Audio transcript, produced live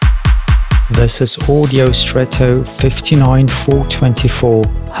This is Audio Stretto 59424.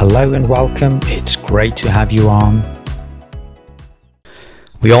 Hello and welcome, it's great to have you on.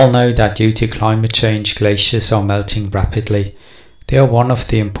 We all know that due to climate change, glaciers are melting rapidly. They are one of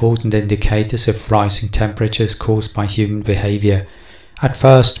the important indicators of rising temperatures caused by human behavior. At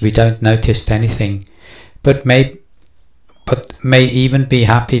first we don't notice anything, but may even be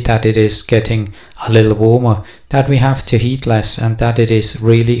happy that it is getting a little warmer, that we have to heat less, and that it is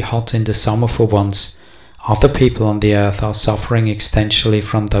really hot in the summer for once. Other people on the earth are suffering extensionally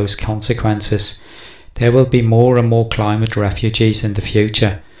from those consequences. There will be more and more climate refugees in the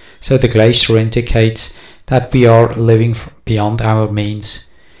future, so the glacier indicates that we are living beyond our means.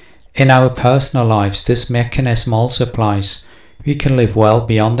 In our personal lives, this mechanism also applies. We can live well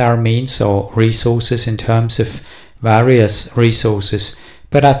beyond our means or resources in terms of various resources,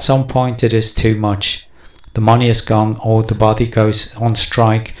 but at some point it is too much. The money is gone, or the body goes on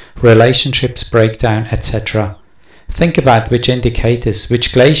strike, relationships break down, etc. Think about which indicators,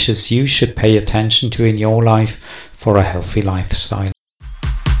 which glaciers you should pay attention to in your life for a healthy lifestyle.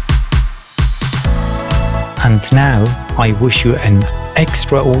 And now I wish you an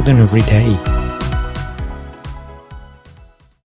extraordinary day.